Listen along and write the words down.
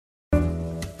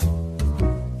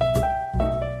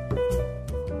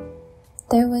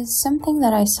There was something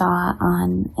that I saw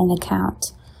on an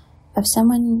account of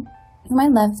someone whom I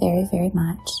love very, very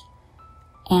much,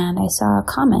 and I saw a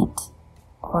comment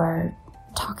or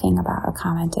talking about a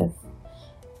comment of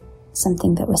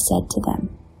something that was said to them,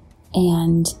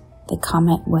 and the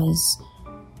comment was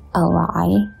a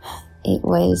lie. It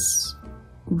was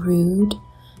rude,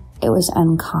 it was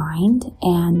unkind,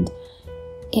 and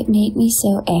it made me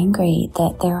so angry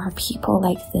that there are people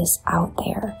like this out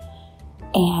there.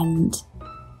 And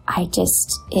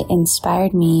it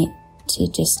inspired me to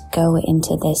just go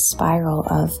into this spiral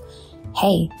of,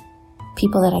 hey,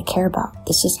 people that I care about,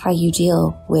 this is how you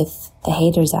deal with the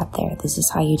haters out there. This is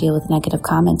how you deal with negative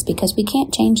comments, because we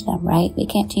can't change them, right? We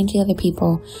can't change the other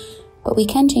people, but we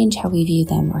can change how we view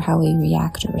them or how we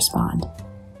react or respond.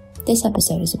 This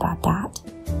episode is about that.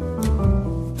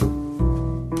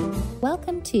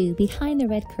 Welcome to Behind the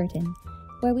Red Curtain,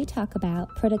 where we talk about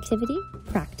productivity,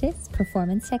 practice,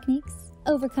 performance techniques,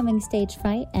 overcoming stage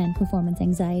fright and performance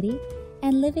anxiety,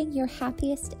 and living your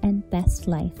happiest and best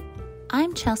life.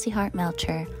 I'm Chelsea Hart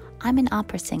Melcher. I'm an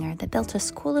opera singer that built a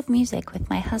school of music with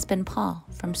my husband Paul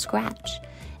from scratch.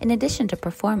 In addition to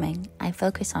performing, I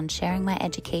focus on sharing my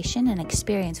education and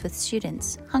experience with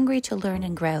students hungry to learn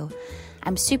and grow.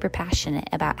 I'm super passionate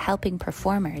about helping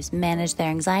performers manage their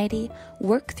anxiety,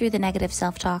 work through the negative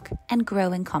self-talk, and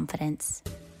grow in confidence.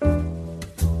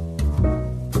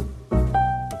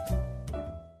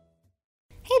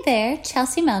 Hey there,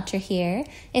 Chelsea Melcher here.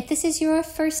 If this is your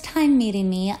first time meeting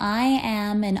me, I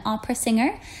am an opera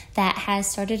singer that has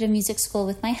started a music school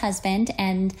with my husband,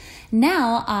 and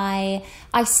now I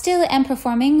still am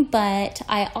performing, but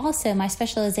my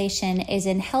specialization is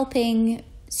in helping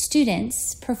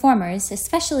students, performers,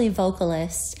 especially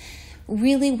vocalists,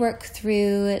 really work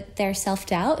through their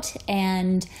self-doubt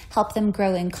and help them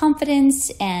grow in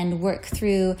confidence and work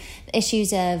through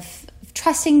issues of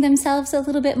trusting themselves a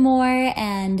little bit more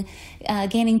and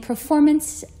gaining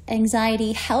performance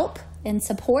anxiety help and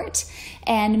support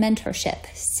and mentorship.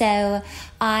 So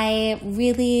I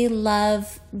really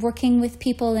love working with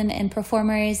people and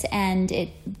performers, and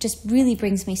it just really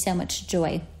brings me so much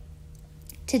joy.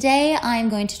 Today I'm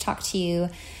going to talk to you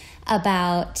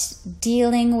about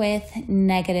dealing with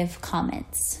negative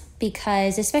comments,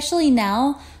 because especially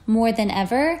now more than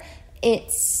ever,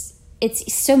 it's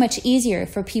so much easier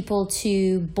for people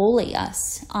to bully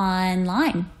us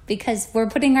online because we're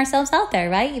putting ourselves out there,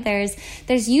 right? There's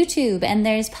YouTube and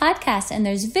there's podcasts and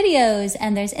there's videos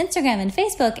and there's Instagram and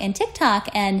Facebook and TikTok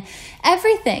and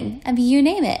everything. I mean, you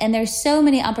name it. And there's so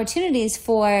many opportunities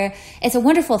it's a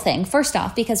wonderful thing, first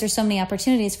off, because there's so many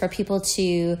opportunities for people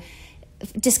to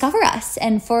discover us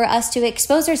and for us to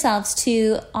expose ourselves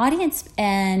to audience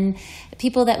and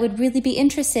people that would really be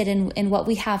interested in what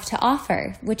we have to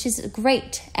offer, which is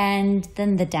great. And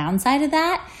then the downside of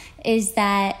that is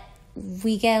that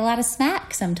we get a lot of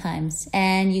smack sometimes,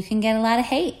 and you can get a lot of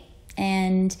hate,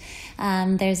 and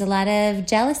there's a lot of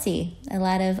jealousy, a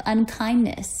lot of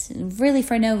unkindness, really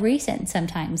for no reason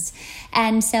sometimes.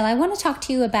 And so I want to talk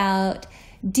to you about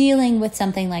dealing with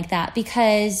something like that,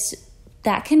 because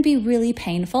that can be really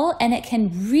painful, and it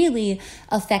can really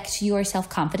affect your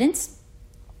self-confidence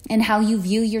and how you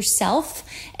view yourself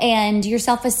and your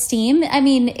self-esteem. I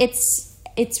mean, it's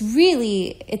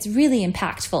really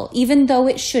impactful, even though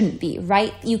it shouldn't be,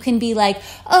 right? You can be like,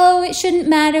 oh, it shouldn't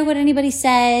matter what anybody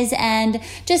says, and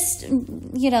just,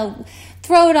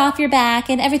 throw it off your back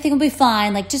and everything will be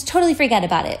fine. Like, just totally forget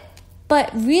about it.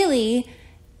 But really,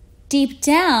 deep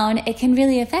down, it can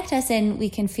really affect us, and we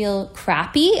can feel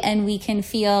crappy, and we can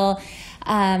feel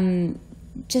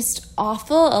just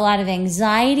awful, a lot of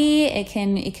anxiety. It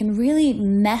can really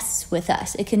mess with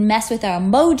us. It can mess with our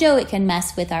mojo. It can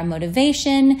mess with our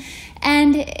motivation,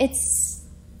 and it's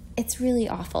really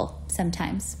awful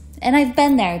sometimes. And I've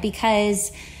been there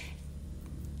because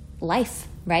life,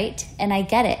 right? And I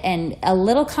get it. And a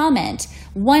little comment,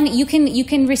 you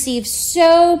can receive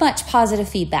so much positive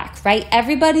feedback, right?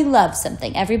 Everybody loves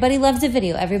something. Everybody loves a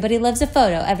video. Everybody loves a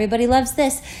photo. Everybody loves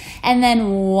this. And then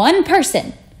one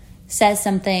person says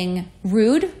something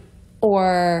rude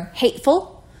or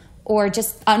hateful or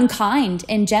just unkind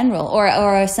in general,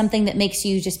 or something that makes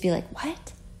you just be like,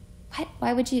 what?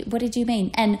 What did you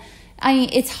mean? And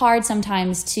it's hard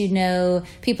sometimes to know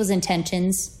people's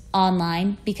intentions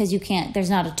online, because there's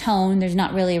not a tone, there's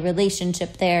not really a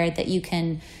relationship there that you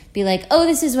can be like, oh,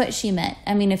 this is what she meant.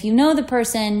 I mean, if you know the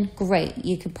person, great,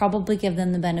 you could probably give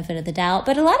them the benefit of the doubt.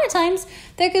 But a lot of times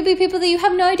there could be people that you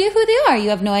have no idea who they are.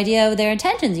 You have no idea their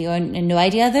intentions. You have no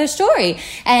idea their story.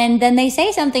 And then they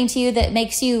say something to you that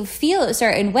makes you feel a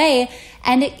certain way,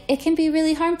 and it can be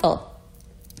really harmful.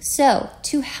 So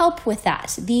to help with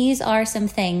that, these are some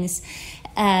things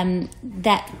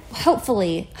that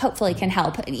hopefully can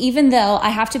help. Even though I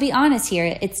have to be honest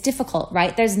here, it's difficult,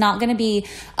 right? There's not going to be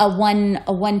a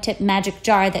one tip magic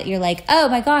jar that you're like, oh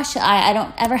my gosh, I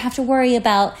don't ever have to worry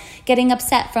about getting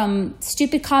upset from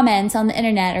stupid comments on the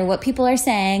internet or what people are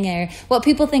saying or what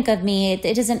people think of me.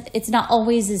 It's not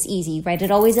always as easy, right?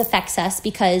 It always affects us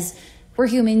because we're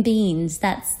human beings.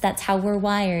 That's how we're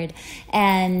wired.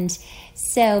 And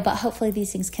so, but hopefully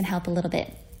these things can help a little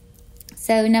bit.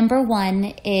 So number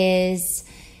one is,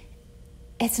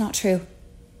 it's not true,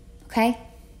 okay?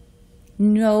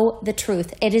 Know the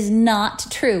truth. It is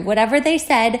not true. Whatever they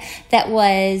said that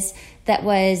was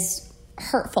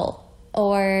hurtful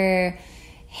or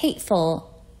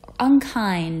hateful,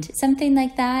 unkind, something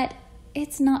like that,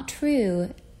 it's not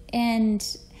true. And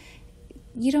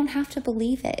you don't have to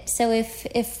believe it. So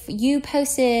if you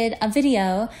posted a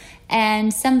video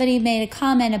and somebody made a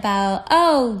comment about,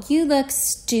 oh, you look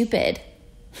stupid.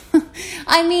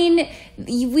 I mean,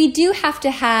 we do have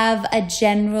to have a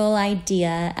general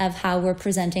idea of how we're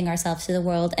presenting ourselves to the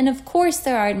world. And of course,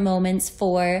 there are moments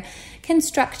for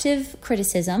constructive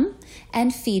criticism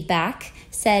and feedback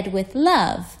said with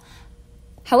love.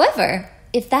 However,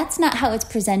 if that's not how it's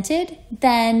presented,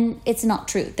 then it's not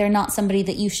true. They're not somebody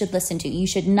that you should listen to. You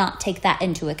should not take that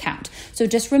into account. So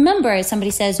just remember, if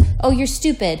somebody says, oh, you're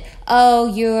stupid,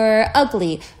 oh, you're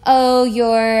ugly, oh,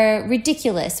 you're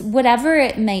ridiculous, whatever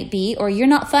it might be, or you're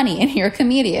not funny and you're a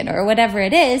comedian or whatever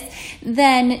it is,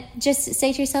 then just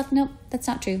say to yourself, nope, that's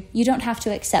not true. You don't have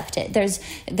to accept it.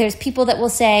 There's people that will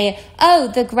say,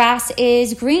 oh, the grass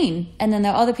is green. And then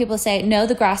there are other people who say, no,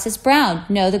 the grass is brown.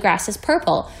 No, the grass is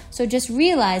purple. So just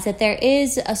realize that there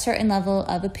is a certain level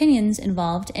of opinions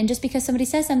involved. And just because somebody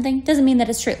says something doesn't mean that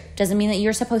it's true. Doesn't mean that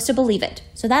you're supposed to believe it.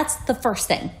 So that's the first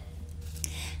thing.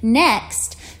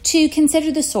 Next, to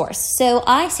consider the source. So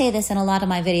I say this in a lot of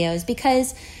my videos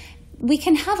because we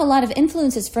can have a lot of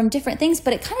influences from different things,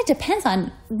 but it kind of depends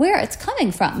on where it's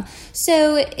coming from.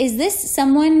 So is this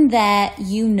someone that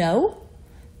you know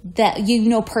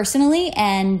personally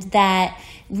and that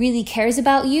really cares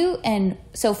about you? And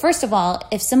so first of all,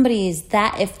 if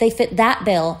they fit that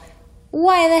bill,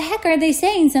 why the heck are they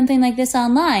saying something like this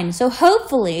online? So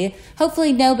hopefully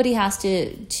nobody has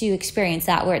to experience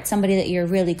that, where it's somebody that you're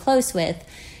really close with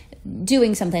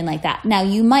doing something like that. Now,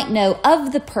 you might know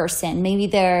of the person. Maybe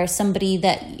they're somebody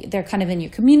that they're kind of in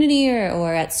your community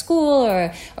or at school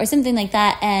or something like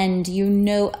that, and you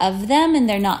know of them and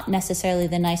they're not necessarily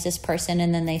the nicest person,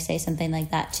 and then they say something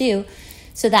like that too.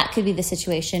 So that could be the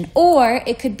situation. Or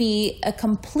it could be a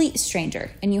complete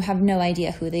stranger and you have no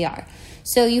idea who they are.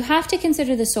 So you have to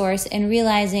consider the source and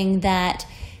realizing that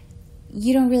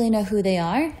you don't really know who they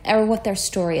are or what their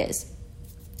story is.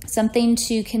 Something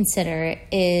to consider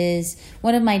is,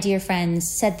 one of my dear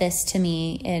friends said this to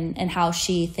me and how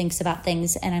she thinks about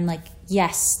things. And I'm like,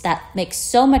 yes, that makes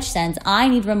so much sense. I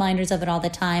need reminders of it all the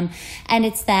time. And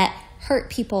it's that hurt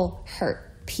people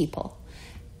hurt people.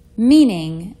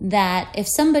 Meaning that if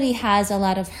somebody has a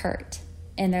lot of hurt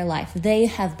in their life, they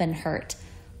have been hurt,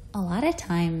 a lot of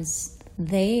times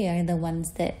they are the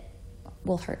ones that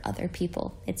will hurt other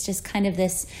people. It's just kind of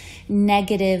this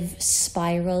negative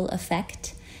spiral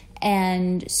effect.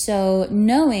 And so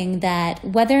knowing that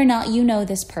whether or not you know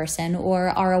this person or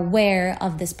are aware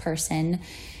of this person,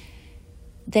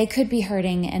 they could be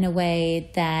hurting in a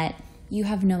way that you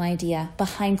have no idea.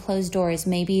 Behind closed doors,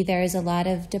 maybe there's a lot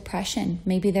of depression.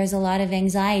 Maybe there's a lot of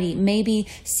anxiety. Maybe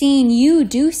seeing you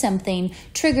do something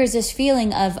triggers this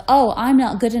feeling of, oh, I'm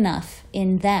not good enough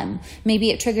in them. Maybe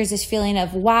it triggers this feeling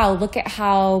of, wow, look at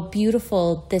how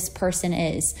beautiful this person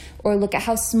is, or look at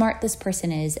how smart this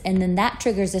person is. And then that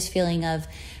triggers this feeling of,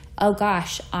 oh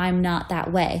gosh, I'm not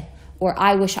that way. Or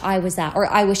I wish I was that, or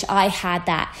I wish I had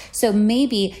that. So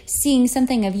maybe seeing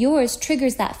something of yours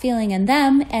triggers that feeling in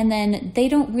them, and then they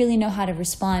don't really know how to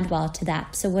respond well to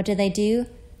that. So what do?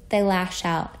 They lash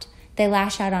out. They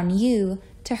lash out on you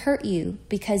to hurt you,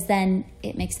 because then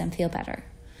it makes them feel better.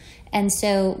 And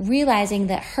so realizing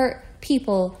that hurt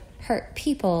people,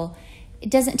 it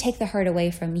doesn't take the hurt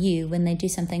away from you when they do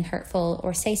something hurtful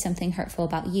or say something hurtful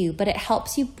about you, but it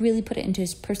helps you really put it into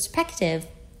perspective.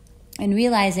 And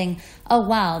realizing, oh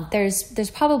wow,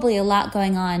 there's probably a lot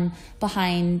going on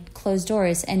behind closed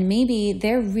doors, and maybe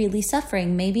they're really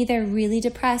suffering, maybe they're really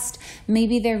depressed,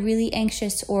 maybe they're really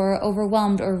anxious or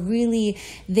overwhelmed, or really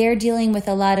they're dealing with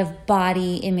a lot of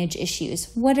body image issues,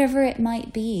 whatever it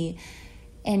might be,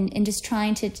 and just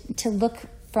trying to look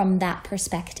from that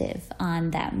perspective on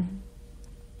them.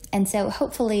 And so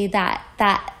hopefully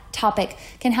that topic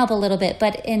can help a little bit,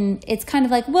 but it's kind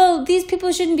of like, well, these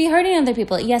people shouldn't be hurting other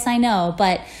people. Yes, I know,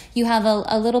 but you have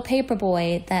a little paper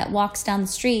boy that walks down the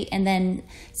street and then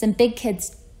some big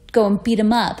kids go and beat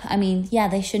him up. I mean, yeah,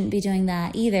 they shouldn't be doing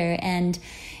that either. And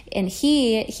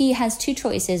he has two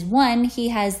choices. One, he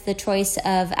has the choice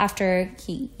of, after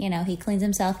he cleans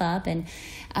himself up, and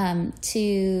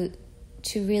to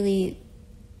really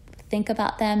think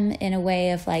about them in a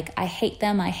way of like, I hate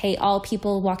them. I hate all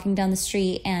people walking down the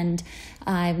street, and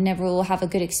I never will have a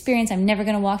good experience. I'm never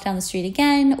going to walk down the street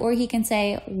again. Or he can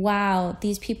say, wow,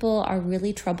 these people are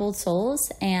really troubled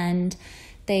souls, and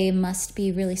they must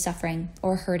be really suffering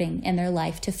or hurting in their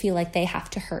life to feel like they have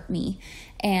to hurt me.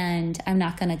 And I'm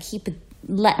not going to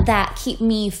let that keep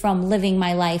me from living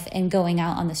my life and going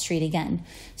out on the street again.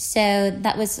 So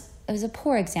it was a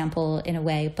poor example in a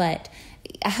way, but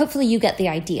hopefully you get the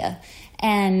idea.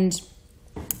 And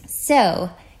so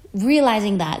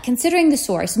realizing that, considering the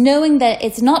source, knowing that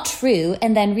it's not true,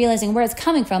 and then realizing where it's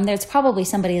coming from, there's probably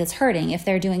somebody that's hurting if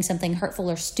they're doing something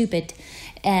hurtful or stupid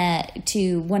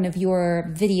to one of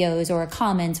your videos or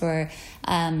comments or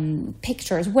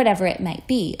pictures, whatever it might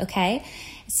be, okay?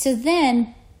 So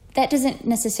then that doesn't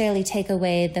necessarily take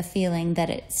away the feeling that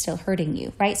it's still hurting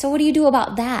you, right? So what do you do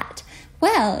about that?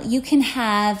 Well, you can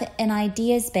have an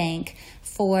ideas bank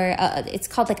for, it's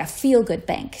called like a feel-good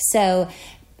bank. So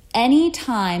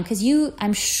anytime, because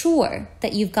I'm sure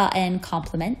that you've gotten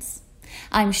compliments,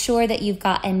 I'm sure that you've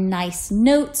gotten nice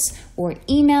notes or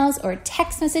emails or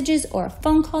text messages or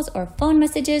phone calls or phone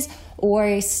messages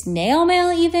or snail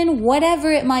mail even,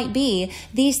 whatever it might be,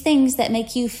 these things that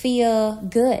make you feel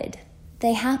good.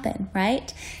 They happen,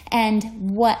 right?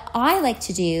 And what I like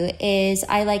to do is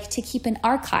I like to keep an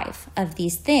archive of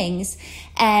these things,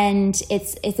 and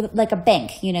it's like a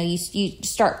bank. You know, you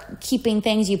start keeping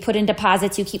things, you put in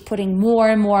deposits, you keep putting more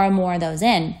and more and more of those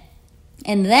in.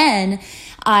 And then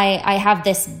I have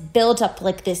this built up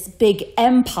like this big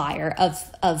empire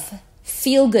of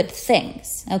feel-good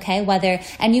things, okay?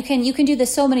 And you can do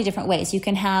this so many different ways. You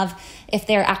can have, if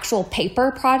they're actual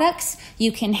paper products,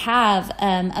 you can have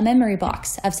a memory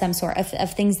box of some sort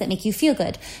of things that make you feel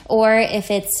good. Or if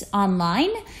it's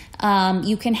online,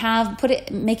 you can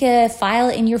make a file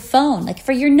in your phone, like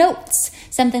for your notes,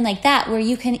 something like that, where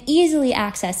you can easily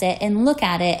access it and look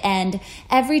at it. And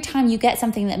every time you get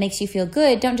something that makes you feel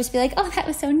good, don't just be like, oh, that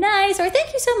was so nice, or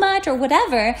thank you so much, or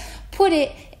whatever. Put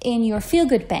it in your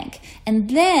feel-good bank. And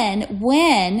then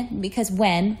because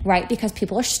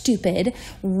people are stupid,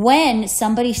 when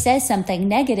somebody says something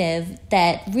negative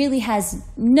that really has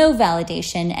no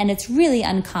validation and it's really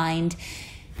unkind,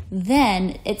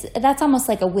 then that's almost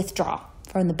like a withdrawal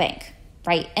from the bank,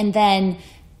 right? And then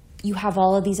you have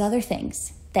all of these other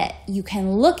things that you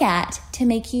can look at to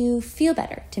make you feel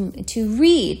better, to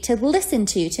read, to listen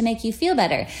to make you feel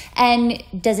better. And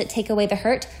does it take away the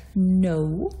hurt?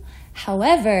 No.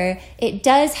 However, it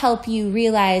does help you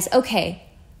realize, okay,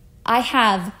 I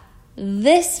have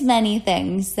this many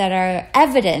things that are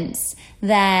evidence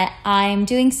that I'm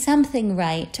doing something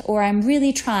right, or I'm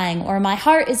really trying, or my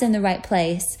heart is in the right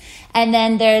place. And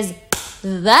then there's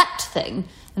that thing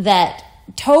that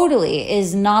totally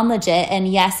is non-legit,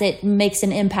 and yes, it makes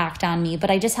an impact on me,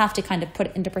 but I just have to kind of put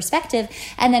it into perspective.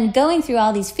 And then going through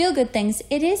all these feel-good things,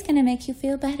 it is going to make you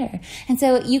feel better. And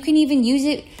so you can even use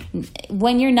it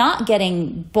when you're not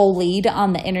getting bullied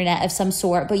on the internet of some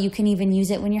sort, but you can even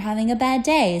use it when you're having a bad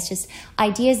day. It's just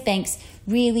ideas banks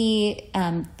really,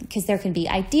 because there can be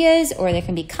ideas, or there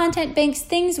can be content banks,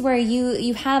 things where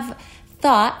you have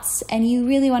thoughts and you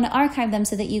really want to archive them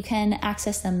so that you can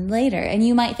access them later. And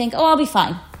you might think, oh, I'll be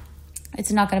fine,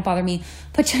 it's not going to bother me.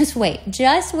 But just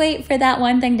wait for that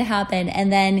one thing to happen,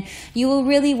 and then you will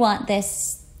really want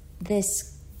this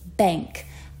bank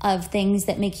of things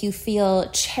that make you feel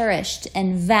cherished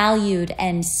and valued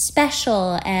and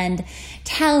special and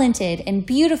talented and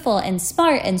beautiful and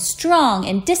smart and strong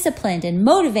and disciplined and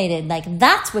motivated. Like,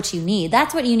 that's what you need.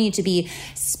 That's what you need to be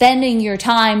spending your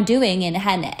time doing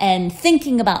and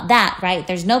thinking about that, right?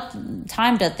 There's no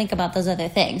time to think about those other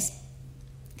things.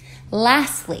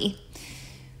 Lastly,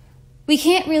 we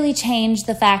can't really change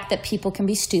the fact that people can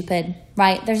be stupid,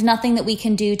 right? There's nothing that we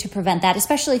can do to prevent that,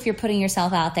 especially if you're putting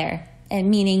yourself out there. And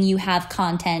meaning you have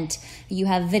content, you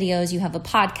have videos, you have a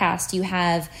podcast, you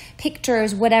have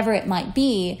pictures, whatever it might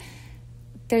be.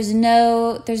 There's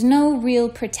no real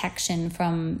protection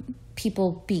from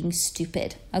people being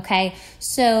stupid, okay?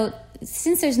 So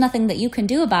since there's nothing that you can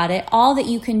do about it, all that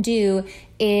you can do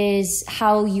is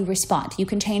how you respond. You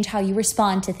can change how you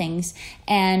respond to things.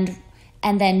 And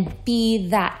and then be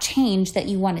that change that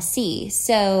you want to see.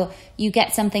 So you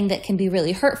get something that can be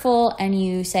really hurtful and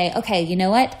you say, okay, you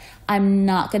know what? I'm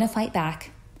not going to fight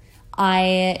back.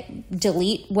 I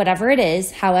delete whatever it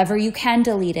is, however you can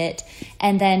delete it,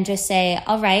 and then just say,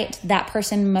 all right, that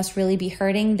person must really be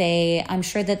hurting. I'm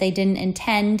sure that they didn't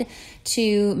intend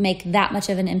to make that much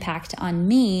of an impact on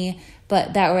me,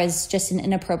 but that was just an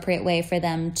inappropriate way for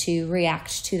them to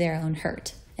react to their own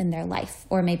hurt in their life.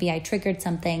 Or maybe I triggered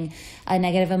something, a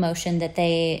negative emotion that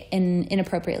they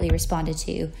inappropriately responded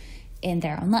to in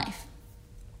their own life.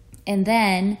 And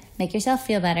then make yourself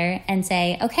feel better and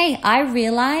say, okay, I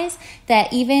realize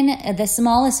that even the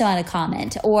smallest amount of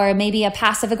comment, or maybe a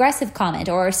passive aggressive comment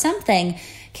or something,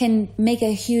 can make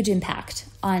a huge impact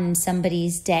on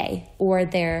somebody's day or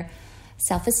their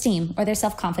self-esteem or their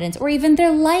self-confidence or even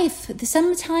their life.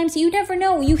 Sometimes you never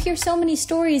know. You hear so many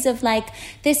stories of like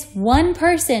this one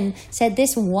person said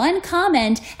this one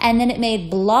comment and then it made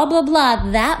blah, blah,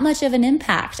 blah that much of an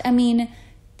impact. I mean,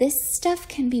 this stuff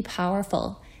can be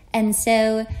powerful. And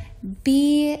so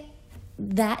be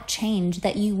that change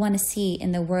that you want to see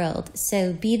in the world.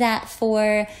 So be that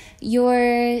for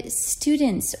your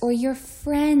students or your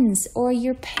friends or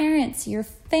your parents, your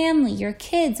family, your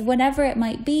kids, whatever it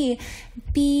might be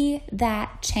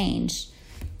that change.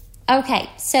 Okay,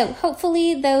 so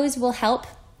hopefully those will help.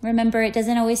 Remember, it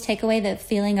doesn't always take away the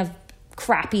feeling of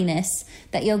crappiness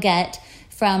that you'll get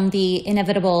from the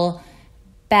inevitable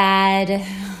bad,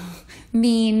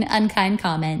 mean, unkind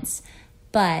comments,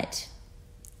 but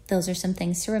those are some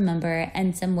things to remember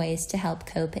and some ways to help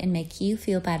cope and make you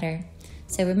feel better.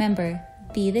 So remember,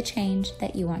 be the change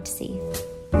that you want to see.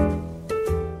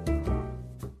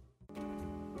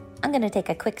 I'm going to take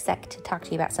a quick sec to talk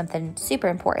to you about something super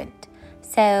important.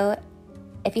 So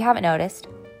if you haven't noticed,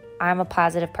 I'm a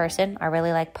positive person. I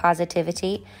really like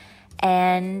positivity.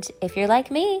 And if you're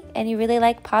like me and you really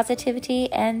like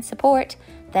positivity and support,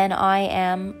 then I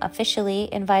am officially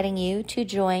inviting you to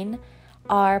join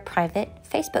our private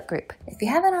Facebook group. If you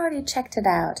haven't already checked it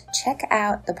out, check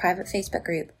out the private Facebook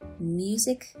group,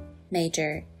 Music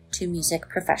Major to Music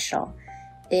Professional.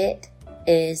 It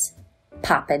is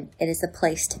poppin'. It is the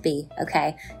place to be,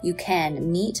 okay? You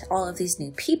can meet all of these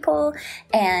new people,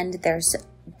 and there's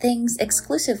things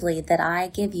exclusively that I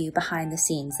give you behind the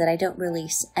scenes that I don't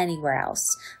release anywhere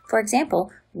else. For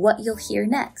example, what you'll hear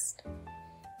next.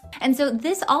 And so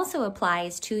this also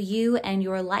applies to you and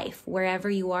your life, wherever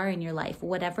you are in your life.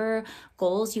 Whatever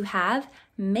goals you have,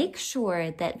 make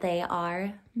sure that they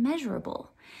are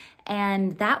measurable.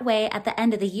 And that way, at the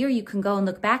end of the year, you can go and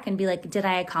look back and be like, did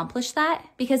I accomplish that?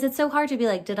 Because it's so hard to be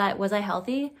like, was I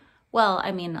healthy? Well,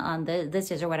 I mean, on this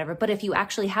is or whatever. But if you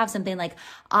actually have something like,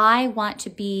 I want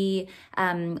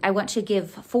to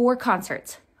give 4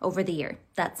 concerts over the year.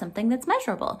 That's something that's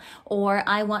measurable. Or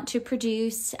I want to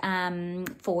produce 4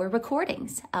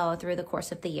 recordings through the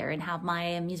course of the year and have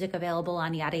my music available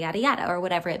on yada, yada, yada, or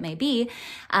whatever it may be.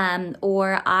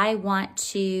 Or I want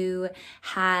to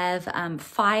have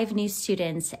 5 new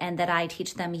students and that I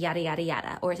teach them yada, yada,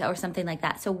 yada, or something like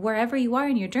that. So wherever you are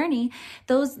in your journey,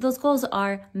 those goals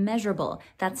are measurable.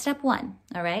 That's step 1,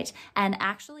 all right? And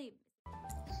actually,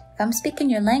 if I'm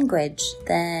speaking your language,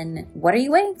 then what are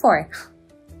you waiting for?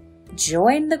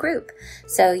 Join the group.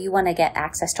 So you want to get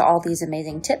access to all these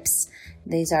amazing tips.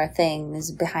 These are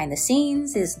things behind the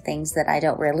scenes. These are things that I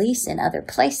don't release in other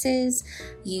places.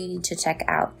 You need to check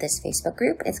out this Facebook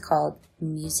group. It's called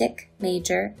Music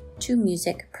Major to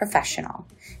Music Professional.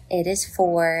 It is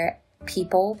for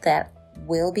people that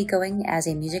will be going as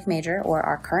a music major or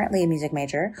are currently a music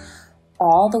major,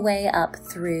 all the way up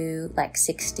through like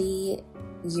 60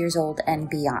 years old and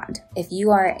beyond. If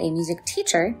you are a music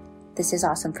teacher, this is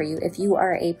awesome for you. If you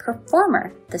are a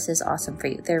performer, this is awesome for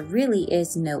you. There really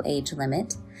is no age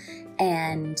limit,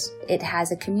 and it has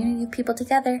a community of people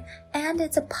together, and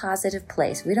it's a positive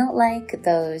place. We don't like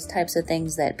those types of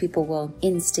things that people will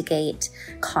instigate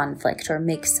conflict or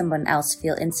make someone else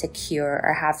feel insecure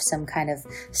or have some kind of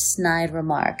snide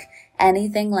remark.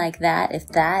 Anything like that, if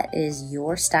that is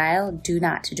your style, do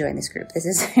not join this group. This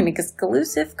is an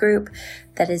exclusive group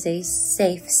that is a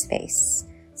safe space.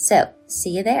 So,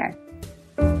 see you there.